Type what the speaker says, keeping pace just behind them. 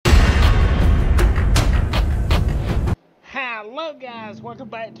Hello guys, welcome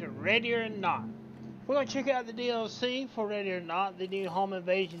back to Ready or Not. We're going to check out the DLC for Ready or Not, the new Home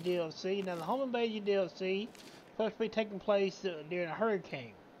Invasion DLC. Now the Home Invasion DLC is supposed to be taking place during a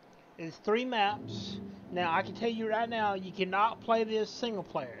hurricane. It's 3 maps. Now I can tell you right now, you cannot play this single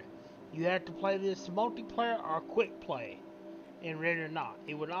player. You have to play this multiplayer or quick play in Ready or Not.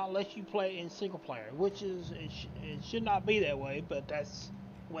 It will not let you play in single player, which is, it should not be that way, but that's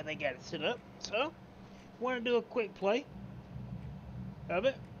the way they got it set up. So, we're going to do a quick play of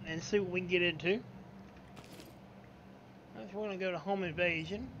it and see what we can get into. Next, we're going to go to Home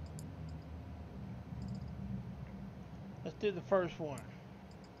Invasion. Let's do the first one.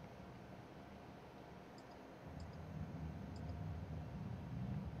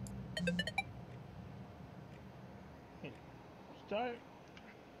 Start.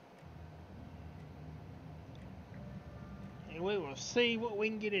 And we will see what we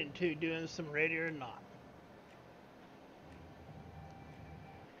can get into doing some Ready or Not.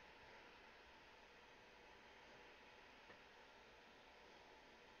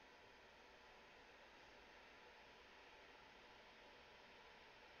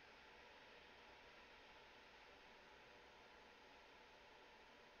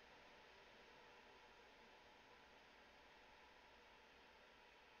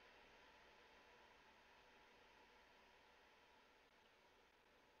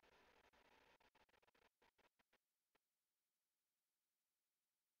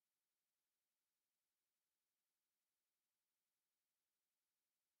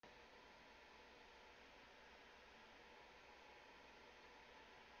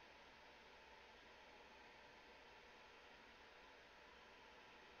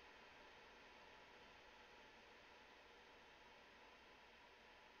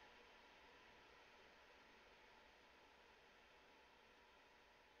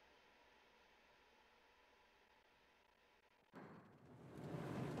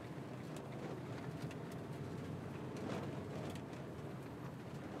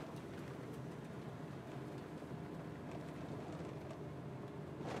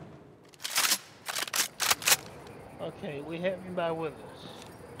 Okay, we have anybody with us.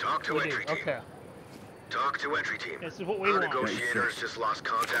 Talk to entry team. Okay. Talk to entry team. This is what we want. Our negotiators just lost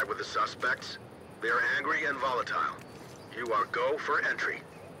contact with the suspects. They are angry and volatile. You are go for entry.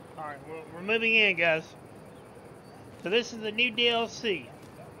 Alright, we're moving in, guys. So this is the new DLC.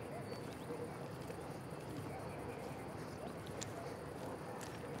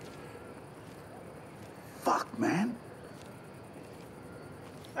 Fuck, man.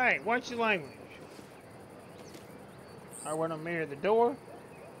 Alright, watch your language. I want to mirror the door.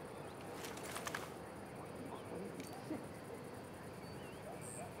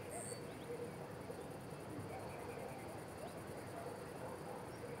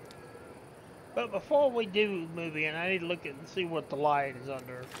 But before we do move in, I need to look at and see what the light is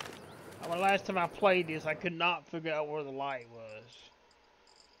under. Well, last time I played this, I could not figure out where the light was.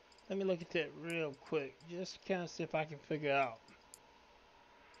 Let me look at that real quick, just kind of see if I can figure out.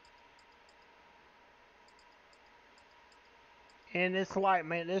 And this light,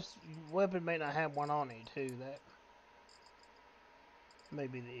 man, this weapon may not have one on it too. That may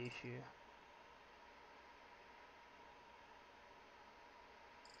be the issue.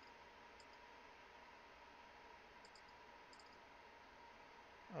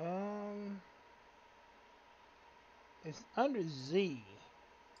 It's under Z.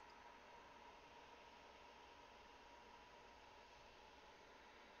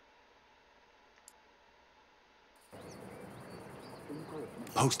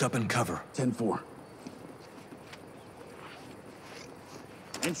 Post up and cover. 10-4.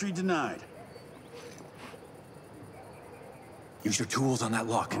 Entry denied. Use your tools on that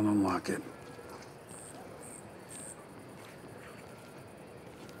lock. I'll unlock it.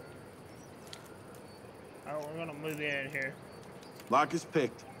 Alright, we're gonna move in here. Lock is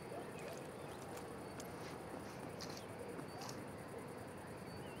picked.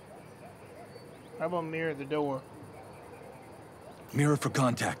 I'm gonna mirror the door. Mirror for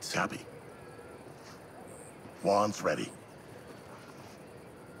contacts. Copy. Wands ready.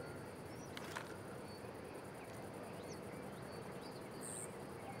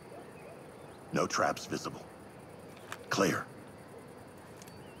 No traps visible. Clear.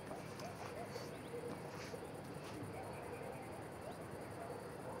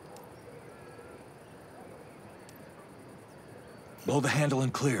 Blow the handle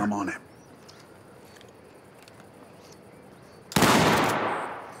and clear. I'm on it.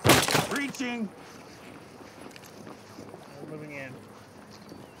 Breaching. We're moving in.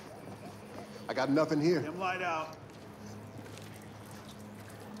 I got nothing here. Dim light out.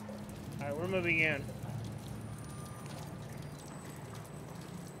 Alright, we're moving in.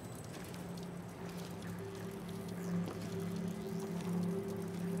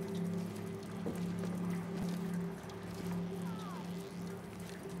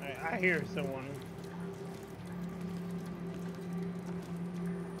 I hear someone.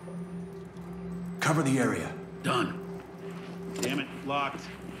 Cover the area. Done. Damn it, locked.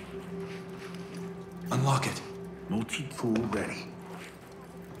 Unlock it. Multi-tool ready.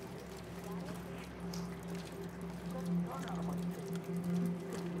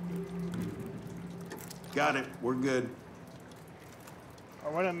 Got it. We're good. I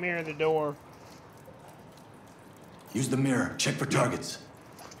want to mirror the door. Use the mirror. Check for targets.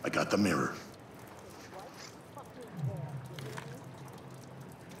 I got the mirror.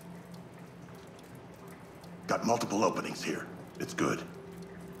 Got multiple openings here. It's good.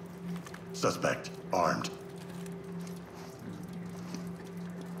 Suspect, armed.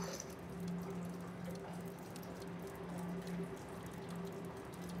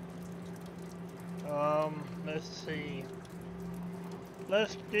 Let's see.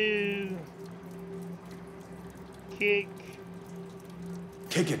 Let's do kick.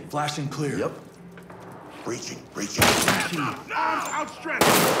 Kick it. Flash and clear. Yep. Breaching. Arms outstretched.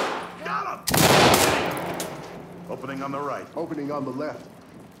 Got him. Opening on the right. Opening on the left.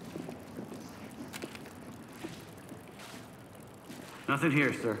 Nothing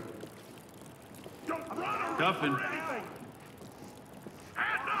here, sir. Cuffing.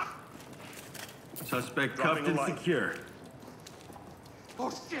 Suspect Dropping cuffed and a light. secure.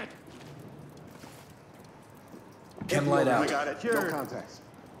 Oh, shit. Chem light I out. got it. No contacts.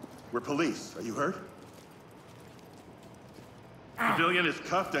 We're police. Are you hurt? Civilian is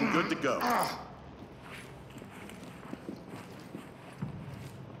cuffed and good to go.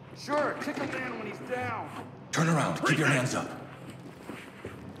 Sure, kick him in when he's down. Turn around. Keep your hands up.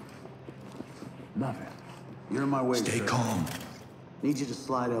 Nothing. You're in my way, Stay sir. calm. Need you to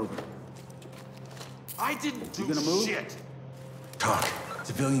slide over. I didn't do You gonna move? shit. Talk.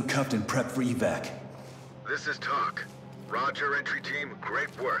 Civilian cuffed and prepped for evac. This is Talk. Roger, entry team.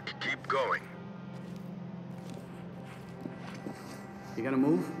 Great work. Keep going. You gonna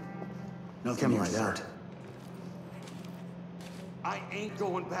move? Nothing Chem here, light sir. out. I ain't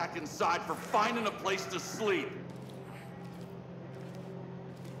going back inside for finding a place to sleep.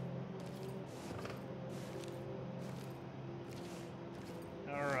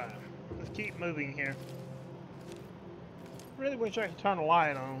 Alright. Let's keep moving here. Really wish I could turn the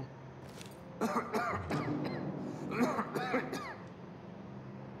light on.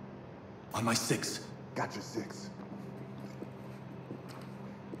 On my 6. Got your 6.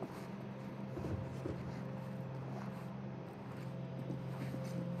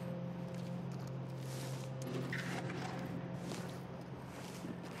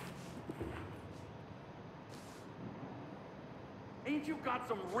 Ain't you got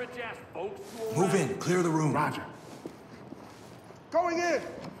some rich-ass folks to Move in. Clear the room. Roger. Going in!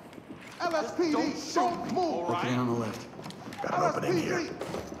 LSPD, don't move! Opening on the left. Got an opening here.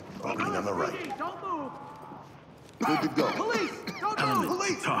 Opening on the right. Don't move! Good to go. Police! Don't move!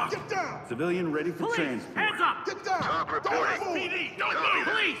 Police, Talk. get down! Civilian ready for transport. Hands up! Get down! Talk reporting. SPD, don't Copy move!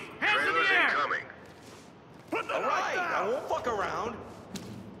 that. Police! Hands in Trailers the air! incoming. Put the right, I won't fuck around.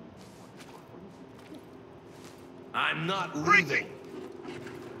 I'm not leaving.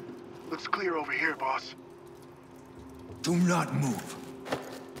 Looks clear over here, boss. Do not move.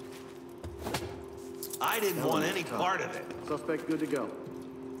 I didn't want any part of it. Suspect good to go.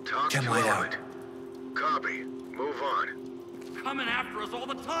 Talk Chem to light element. Copy. Move on. Coming after us all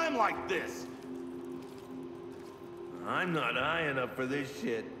the time like this. I'm not high enough for this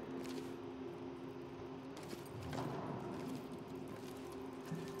shit.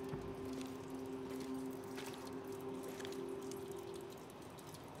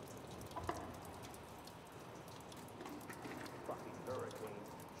 Fucking hurricane.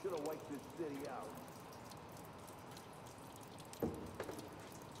 Should have wiped this city out.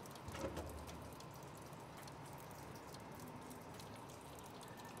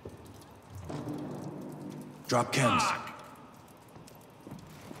 Drop chems.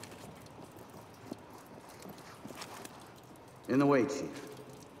 In the way, Chief.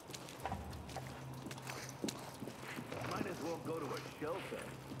 Might as well go to a shelter.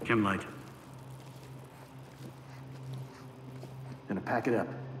 Chem light. Gonna pack it up.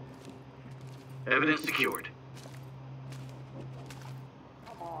 Evidence secured.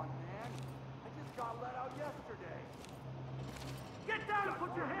 Come on, man. I just got let out yesterday. Get down and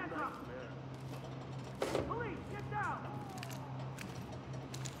put your hands up. Police, get down.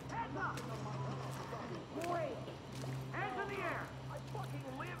 Hands up. Boy, hands in the air. I fucking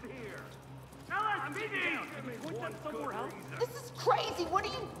live here. LSPD. Put them somewhere else. This is crazy! What are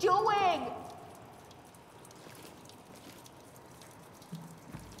you doing?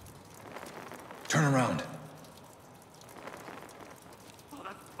 Turn around. Oh,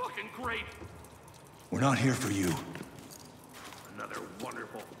 That's fucking great. We're not here for you. Another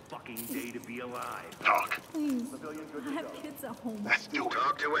wonderful fucking day to be alive. Talk. Please. I have kids at home. Let's do it.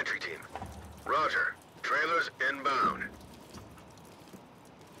 Talk to entry team. Roger. Trailers inbound.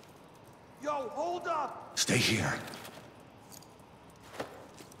 Yo, hold up! Stay here.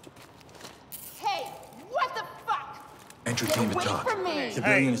 Hey, what the fuck? Entry Get team to away talk. from me.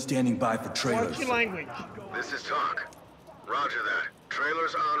 Civilian Hey. is standing by for trailers. What's your language? This is talk. Roger that.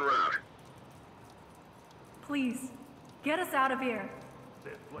 Trailers en route. Please, get us out of here.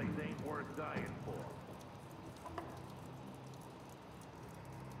 This place ain't worth dying for.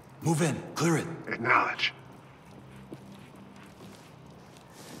 Move in. Clear it. Acknowledge.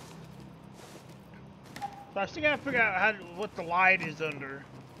 So I still gotta figure out what the light is under.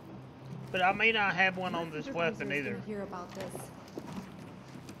 But I may not have one on this weapon Supervisor's either. gonna hear about this.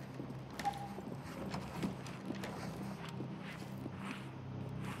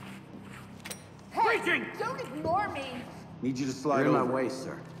 Hey, don't ignore me. Need you to slide over. In my way,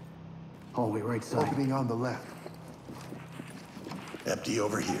 sir. Hallway right side. Opening on the left. Empty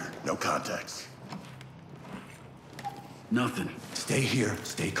over here. No contacts. Nothing. Stay here.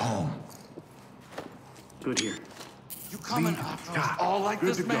 Stay calm. Good here. You coming after us all like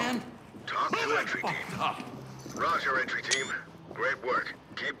this, man? Talk to entry team. Roger, entry team. Great work.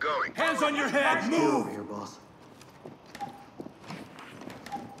 Keep going. Hands on your head, Get move! over here, boss. Can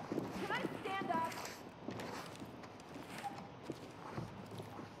I stand up?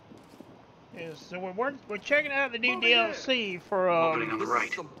 Yeah, so we're checking out the new DLC for Opening on the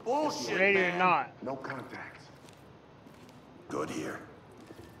right. Some bullshit, Ready or man. Not. No contacts. Good here.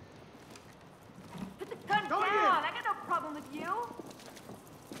 Put the gun down. I got no problem with you.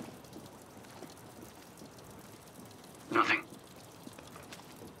 Nothing.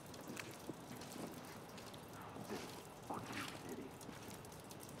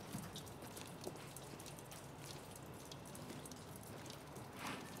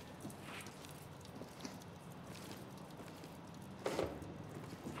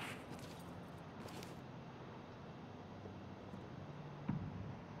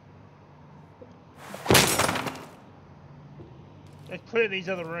 Let's clear these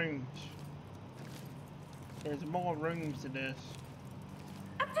other rooms. There's more rooms to this.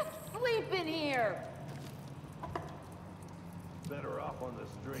 I'm just sleeping here. Better off on the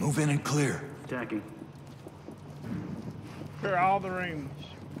street. Move in and clear. Attacking. Clear all the rooms.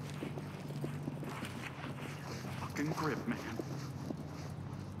 Fucking grip, man.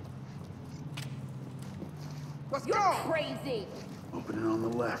 Let's You're go! crazy. Opening on the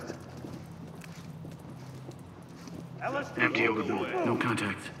left. LSD Empty over there. No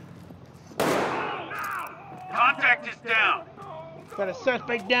contact. Contact is down. Got a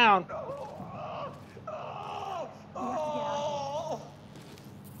suspect down.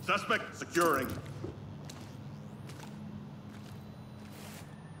 Suspect securing.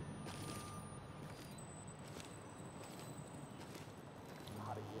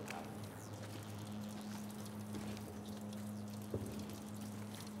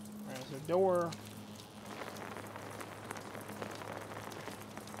 There's a door.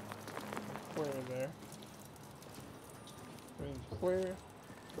 Clear there. Room's clear.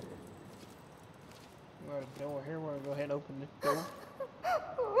 Got a door here. We're gonna go ahead and open this door.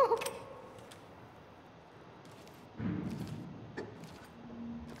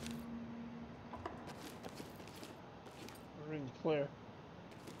 Room's clear.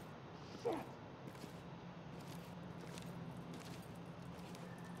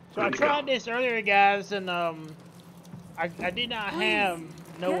 So I tried this earlier, guys, and I did not have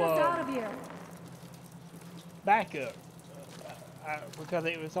no Get us out of here. backup because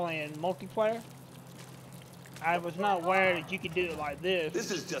it was only in multiplayer. I was not aware that you could do it like this.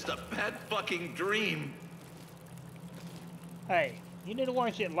 This is just a bad fucking dream. Hey, you need to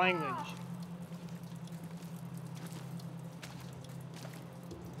watch that language.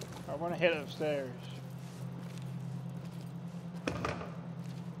 I want to head upstairs.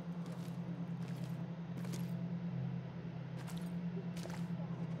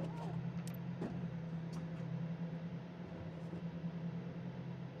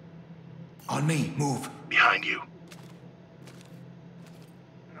 On me. Move. Behind you.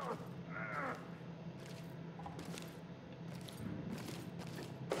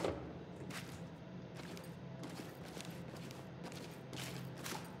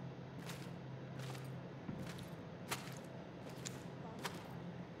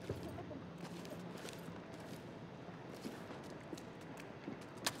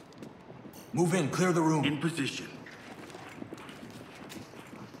 Move in. Clear the room. In position.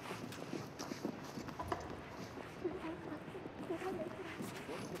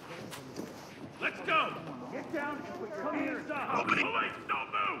 Get down and come here. Opening. Wait, don't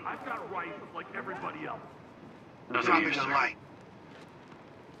move. I've got rights like everybody else. Dropping the light.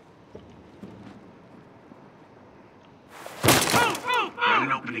 Got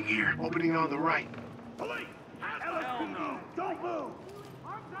an opening here. Opening on the right. Police! Hell no! Don't move!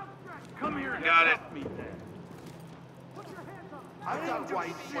 Arms outstretched! Come here and Got it. help me there. Put your hands up! I've got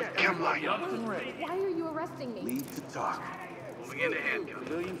rights like Chem light. Why are you arresting me? Need to talk. Moving into handcuffs.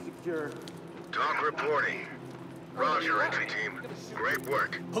 Civilian secure. Talk reporting. Roger, entry team. Great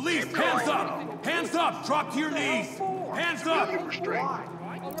work. Police, hands up! Hands up! Drop to your knees! Hands up!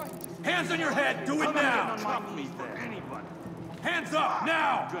 Hands on your head! Do it now! Stop me there. Anybody. Hands up,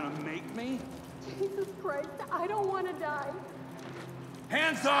 now! Gonna make me? Jesus Christ, I don't want to die.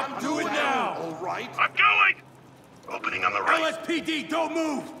 Hands up! Do it now! All right. I'm going! Opening on the right. LSPD, don't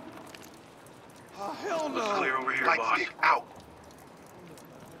move! Hell no. Clear over here, boss. Out.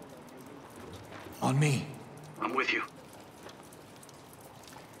 On me. I'm with you.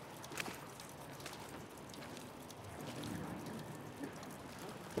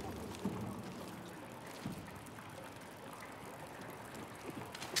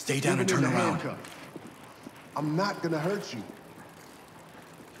 Stay down and Even turn in the around. handcuffs. I'm not gonna hurt you.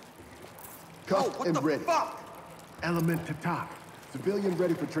 Cuffed and ready. Fuck! Element to top. Civilian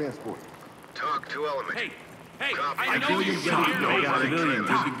ready for transport. Talk to element. Hey, Copy. I know you're Civilian here. ready for Civilian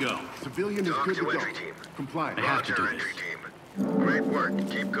transport. good to go. Civilian is Talk good to to go. entry team. Compliant. Roger, entry team. Great work.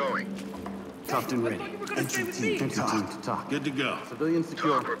 Keep going. Cuffed and ready. Entry team to Entry talk. team to talk. Good to go. Civilian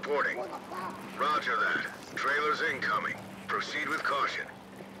secure. Talk reporting. Roger that. Trailers incoming. Proceed with caution.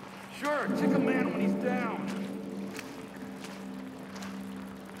 Sure, kick a man when he's down.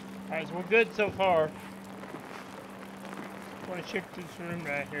 Alright, so we're good so far. I want to check this room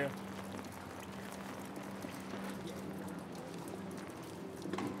right here.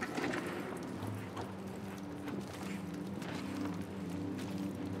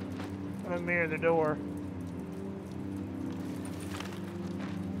 I'm gonna mirror the door.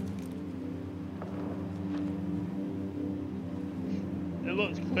 It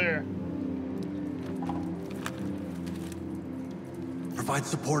looks clear. Provide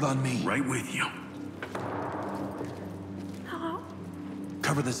support on me. Right with you. Hello?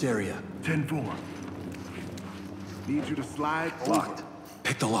 Cover this area. 10-4. Need you to slide Locked. over.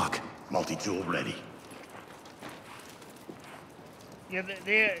 Pick the lock. Multi-tool ready. Yeah,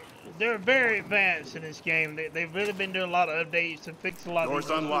 they're very advanced in this game. They've really been doing a lot of updates and fixed a lot Door's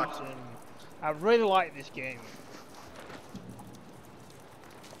of these unlocked. issues, and I really like this game.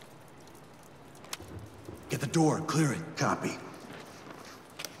 Get the door. Clear it. Copy.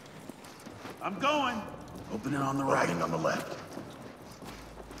 I'm going. Opening on the right. Riding on the left.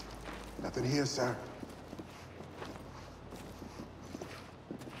 Nothing here, sir.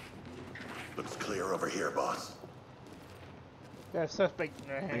 Looks clear over here, boss. Got a suspect in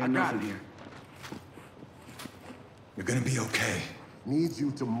their I hand. got nothing here. You're gonna be okay. Needs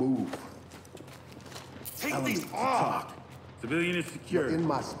you to move. Take these off. Civilian is You're secure. in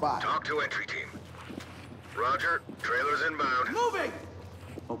my spot. Talk to entry team. Roger. Trailers inbound. Moving.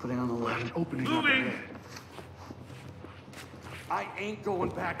 Opening on the left. Opening up Moving. ahead. I ain't going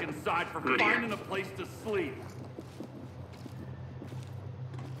back inside for Good finding a place to sleep.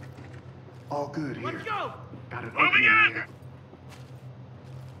 All good here. Let's go. Got an Moving opening in. here.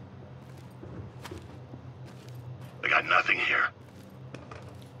 I got nothing here.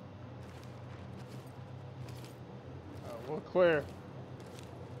 We're clear.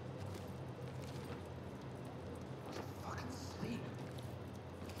 Fucking sleep.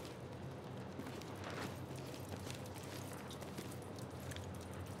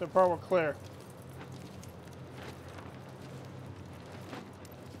 So far, we're clear.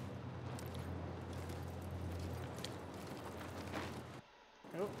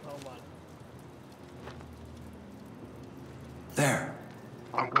 Oh, hold on. There.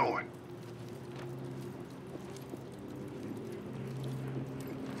 I'm going.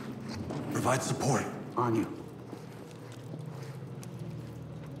 Provide support. On you.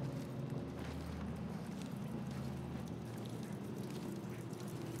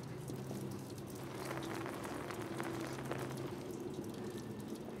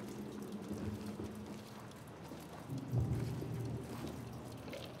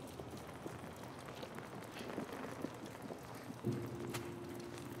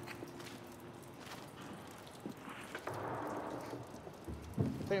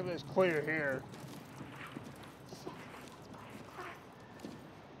 I think it's clear here.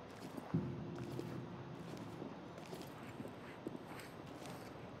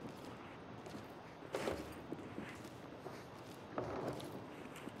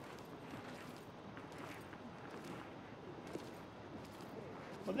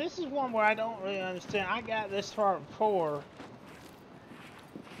 Well, this is one where I don't really understand. I got this far before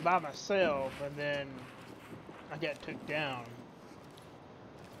by myself, and then I got took down.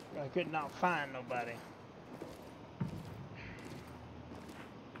 I could not find nobody.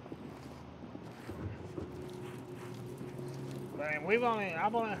 And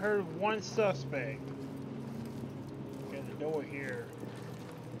I've only heard one suspect. Got the door here.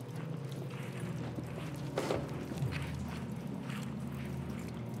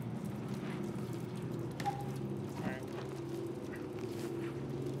 Alright.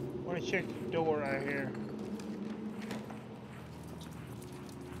 Want to check the door right here.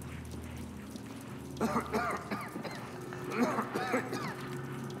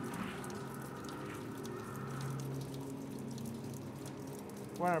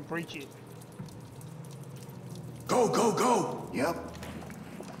 Want to breach it. Go, go, go! Yep.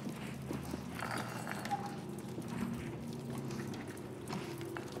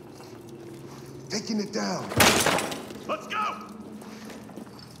 Taking it down. Let's go!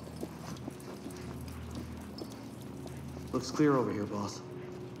 Looks clear over here, boss.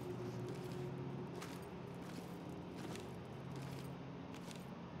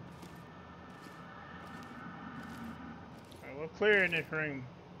 Alright, we're clear in this room.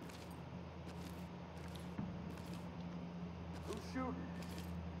 Who's shooting?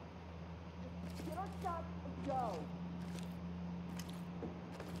 Get our shot and go.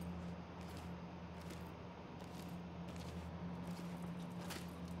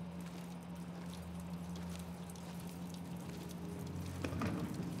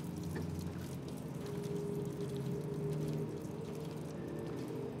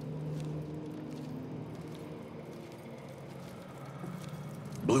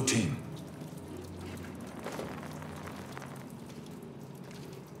 Blue team.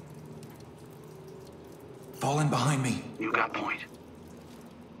 Fall in behind me. You got point.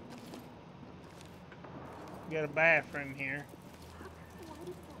 We got a bathroom here.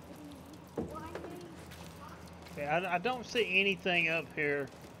 Okay, I don't see anything up here.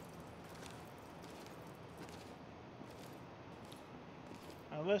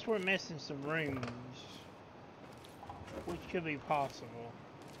 Unless we're missing some rooms, which could be possible.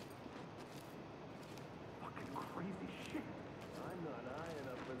 Fucking crazy shit. I'm not eyeing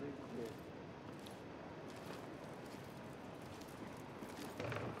up for this shit.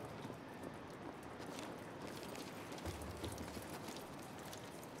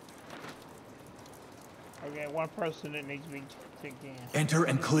 Okay, one person that needs to be taken in. Enter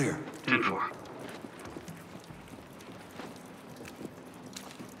and clear. 10-4.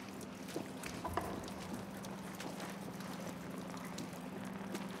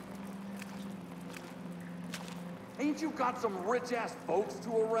 Ain't you got some rich-ass folks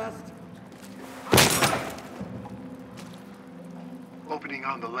to arrest? Opening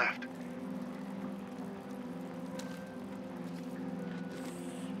on the left.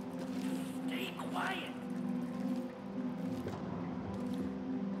 Stay quiet.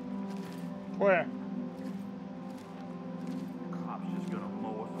 Where? Cops just gonna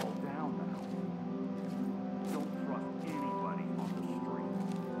mow us all down now. Don't trust anybody on the street.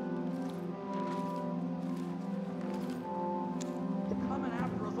 They're coming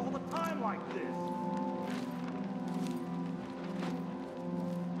after us all the time like this.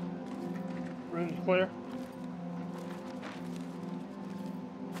 Room's clear.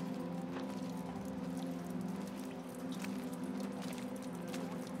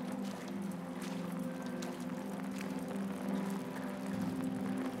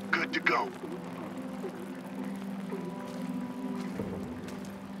 Good to go.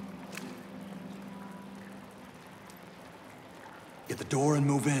 Get the door and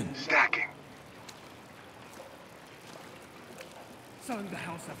move in. Stacking. Selling the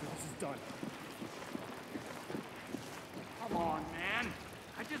house after this is done. Come on, man.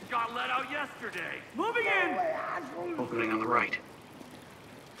 I just got let out yesterday. Moving in! Opening on the right.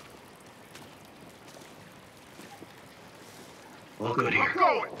 All good here.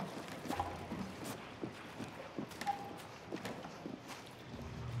 Going!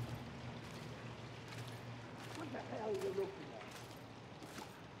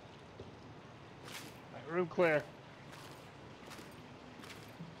 Right, room clear.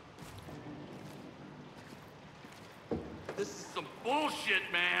 This is some bullshit,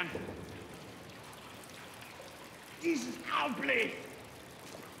 man. Jesus, help me!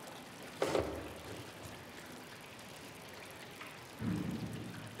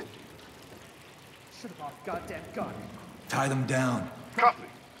 Should have bought a goddamn gun. Tie them down. Copy.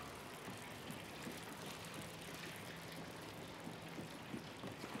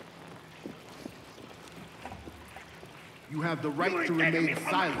 You have the right to remain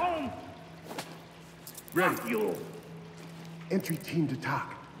silent. Ready. You. Entry team to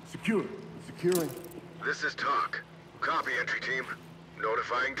TOC. Secure. Securing. This is TOC. Copy, entry team.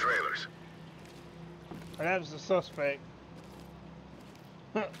 Notifying trailers. That was the suspect.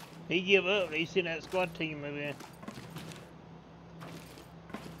 He give up. He seen that squad team move in.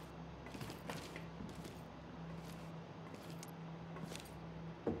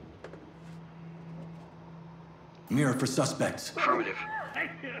 Mirror for suspects. Affirmative.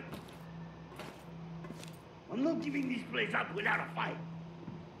 I'm not giving this place up without a fight.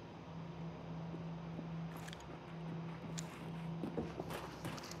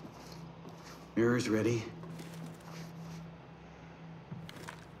 Mirrors ready.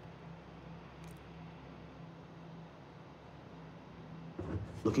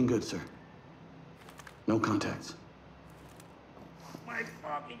 Looking good, sir. No contacts. My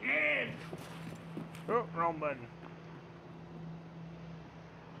fucking head! Oh, wrong button.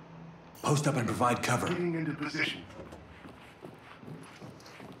 Post up and provide cover. Getting into position.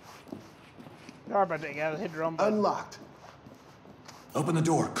 Sorry about that, guys. Hit the wrong button. Unlocked. Open the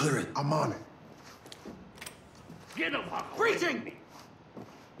door. Clear it. I'm on it. Get the fuck away from me.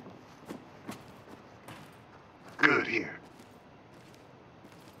 Good here.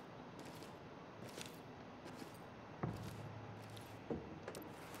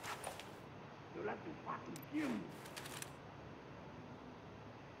 You'll have to fucking kill me.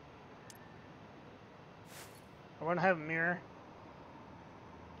 I want to have a mirror.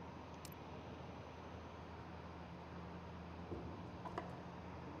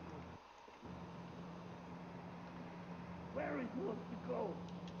 Where is supposed to go?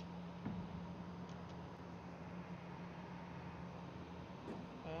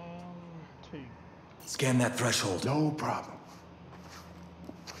 Two. Scan that threshold. No problem.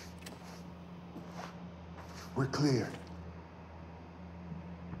 We're clear.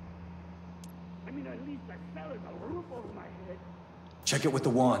 I mean, at least I fell as a roof over my head. Check it with the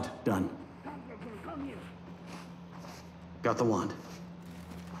wand. Done. Cops are gonna come here. Got the wand.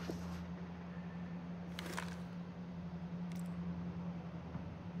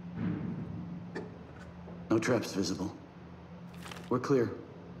 No traps visible. We're clear.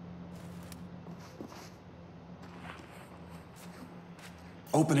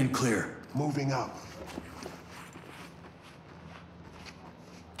 Open and clear. Moving up.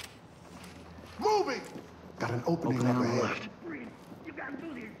 Moving! Got an opening Opening up on the ahead. left. Breathe. You can't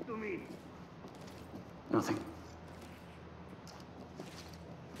do this to me. Nothing.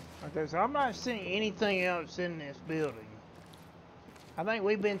 Okay, so I'm not seeing anything else in this building. I think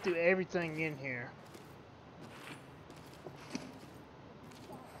we've been through everything in here.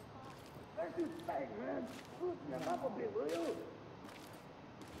 Where's this bag, man? Loosen him up a bit, will you?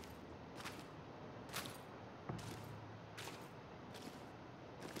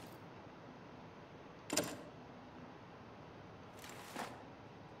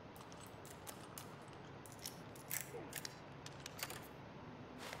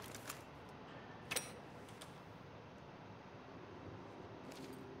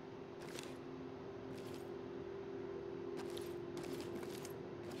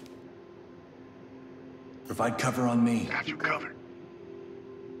 Provide cover on me. Got you covered.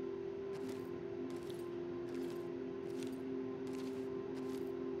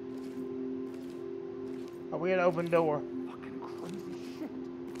 Oh, we had an open door. Fucking crazy shit.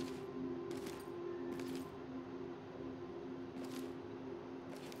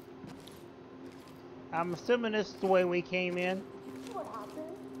 I'm assuming this is the way we came in. What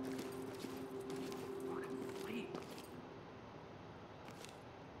happened? Fucking please.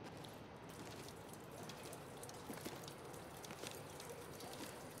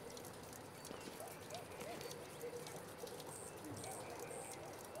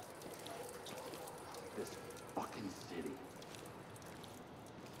 This fucking city.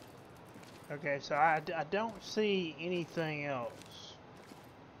 Okay, so I don't see anything else.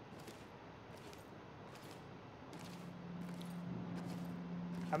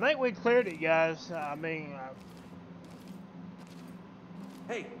 I think we cleared it, guys. I mean,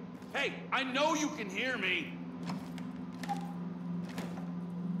 Hey, hey, I know you can hear me.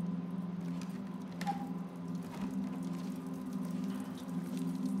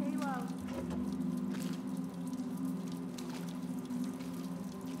 Stay low.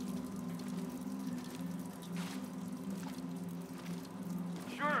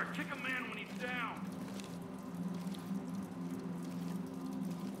 Sure, kick a man when he's down.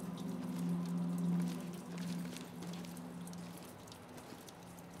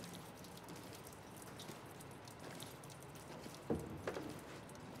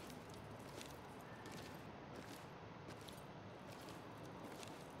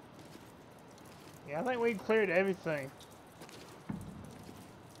 Yeah, I think we cleared everything.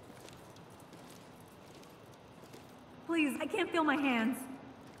 Please, I can't feel my hands.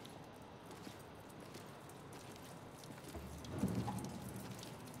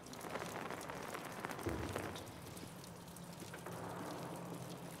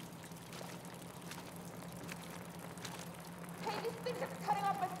 Hey, these things are cutting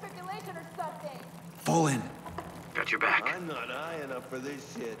off my circulation or something. Fall in. Got your back. I'm not high enough for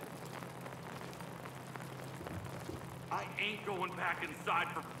this shit. I ain't going back inside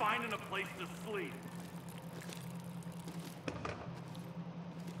for finding a place to sleep.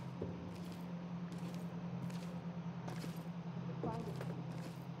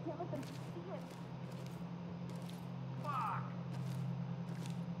 Can't let them see it. Fuck!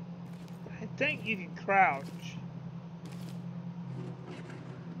 I think you can crouch.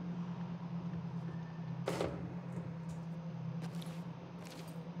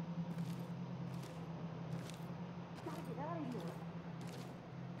 Gotta get out of here.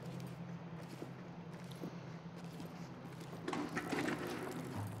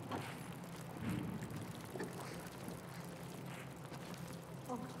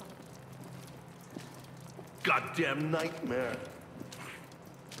 Oh, Goddamn nightmare.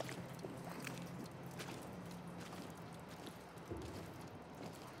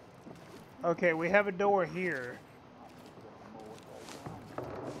 Okay, we have a door here.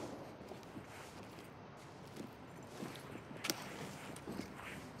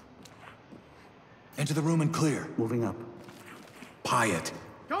 Enter the room and clear. Moving up. Pie it.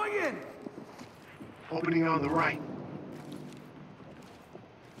 Going in! Opening on the right.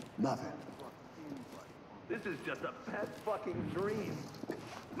 Nothing. This is just a pet fucking dream.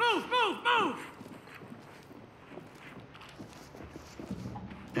 Move, move, move!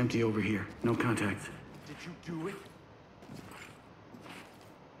 Empty over here. No contacts. Did you do it?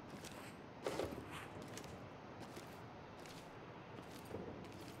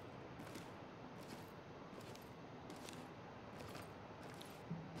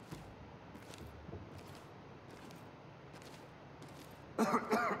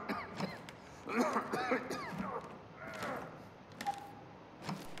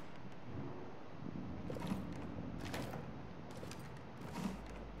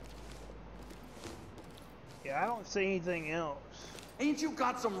 Yeah, I don't see anything else. Ain't you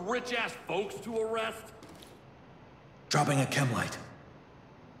got some rich-ass folks to arrest? Dropping a chem light.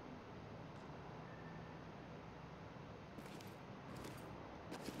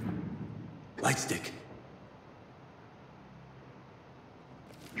 Light stick.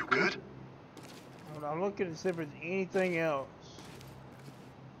 You good? I'm looking to see if there's anything else.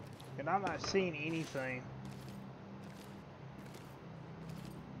 And I'm not seeing anything.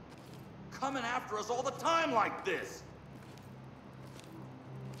 Coming after us all the time like this!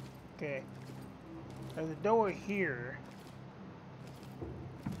 Okay. There's a door here.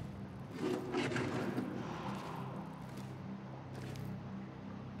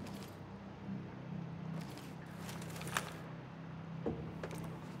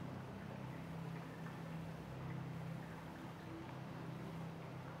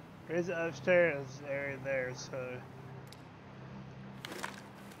 There's an upstairs area there, so...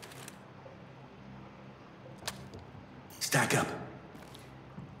 Stack up.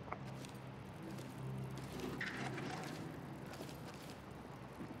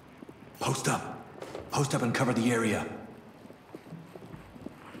 Post up. Post up and cover the area.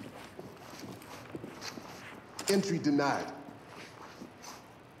 Entry denied.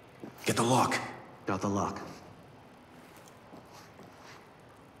 Get the lock. Got the lock.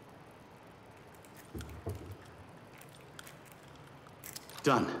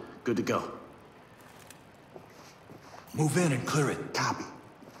 Done. Good to go. Move in and clear it. Copy.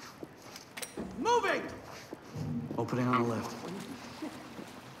 Moving! Opening on the left.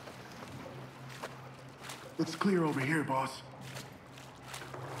 Looks clear over here, boss.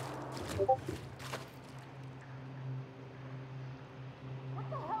 What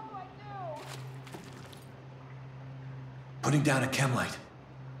the hell do I do? Putting down a chem light.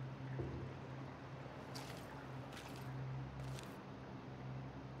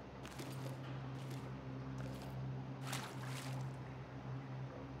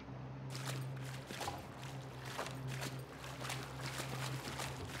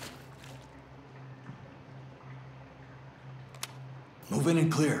 Move in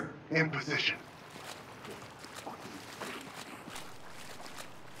and clear. In position.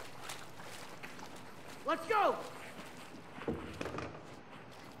 Let's go!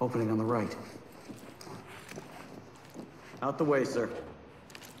 Opening on the right. Out the way, sir.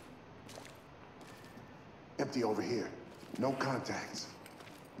 Empty over here. No contacts.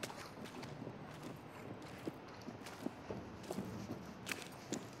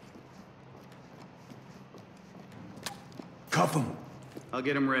 Cuff him. I'll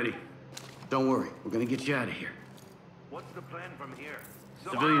get him ready. Don't worry, we're gonna get you out of here. What's the plan from here?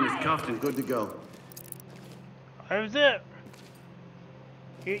 Civilian is cuffed and good to go. That was it.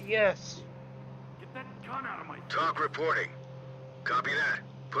 Yes. Get that gun out of my... Talk reporting. Copy that.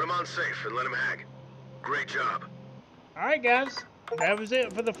 Put him on safe and let him hang. Great job. Alright, guys. That was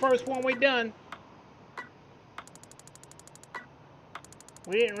it for the first one we done.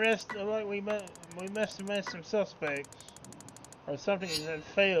 We didn't rest like we must have missed some suspects. Or something that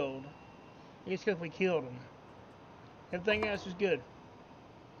failed. It's because we killed them. Everything else was good.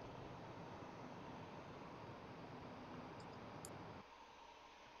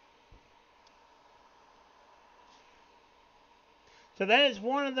 So that is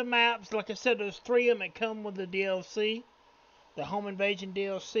one of the maps. Like I said, there's 3 of them that come with the DLC. The Home Invasion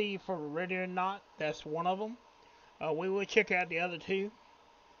DLC for Ready or Not. That's one of them. We will check out the other 2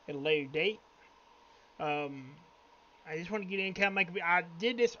 at a later date. I just want to get in, kind of make. I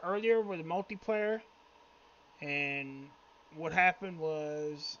did this earlier with the multiplayer, and what happened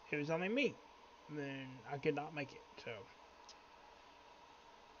was it was only me, and then I could not make it. So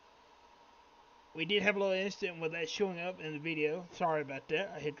we did have a little incident with that showing up in the video. Sorry about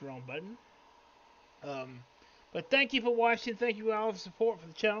that. I hit the wrong button. But thank you for watching. Thank you for all the support for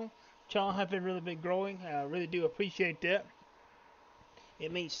the channel. The channel has been really been growing. I really do appreciate that.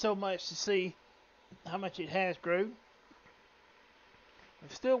 It means so much to see how much it has grown.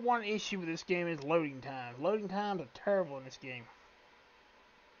 Still, one issue with this game is loading times. Loading times are terrible in this game.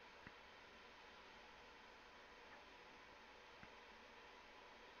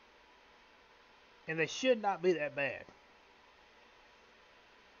 And they should not be that bad.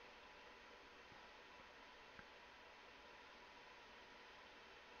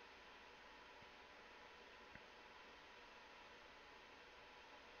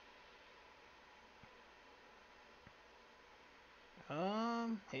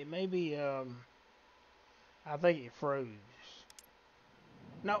 It may be, I think it froze.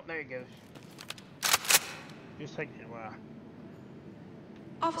 Nope, there it goes. Just taking it a while.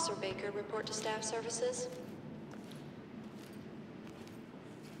 Officer Baker, report to staff services.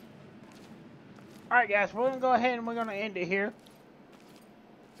 Alright guys, we're going to go ahead and we're going to end it here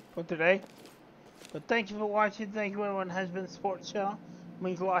for today. But thank you for watching. Thank you everyone who has been supporting the channel. It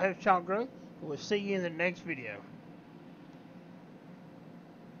means a lot to have the channel grow. We'll see you in the next video.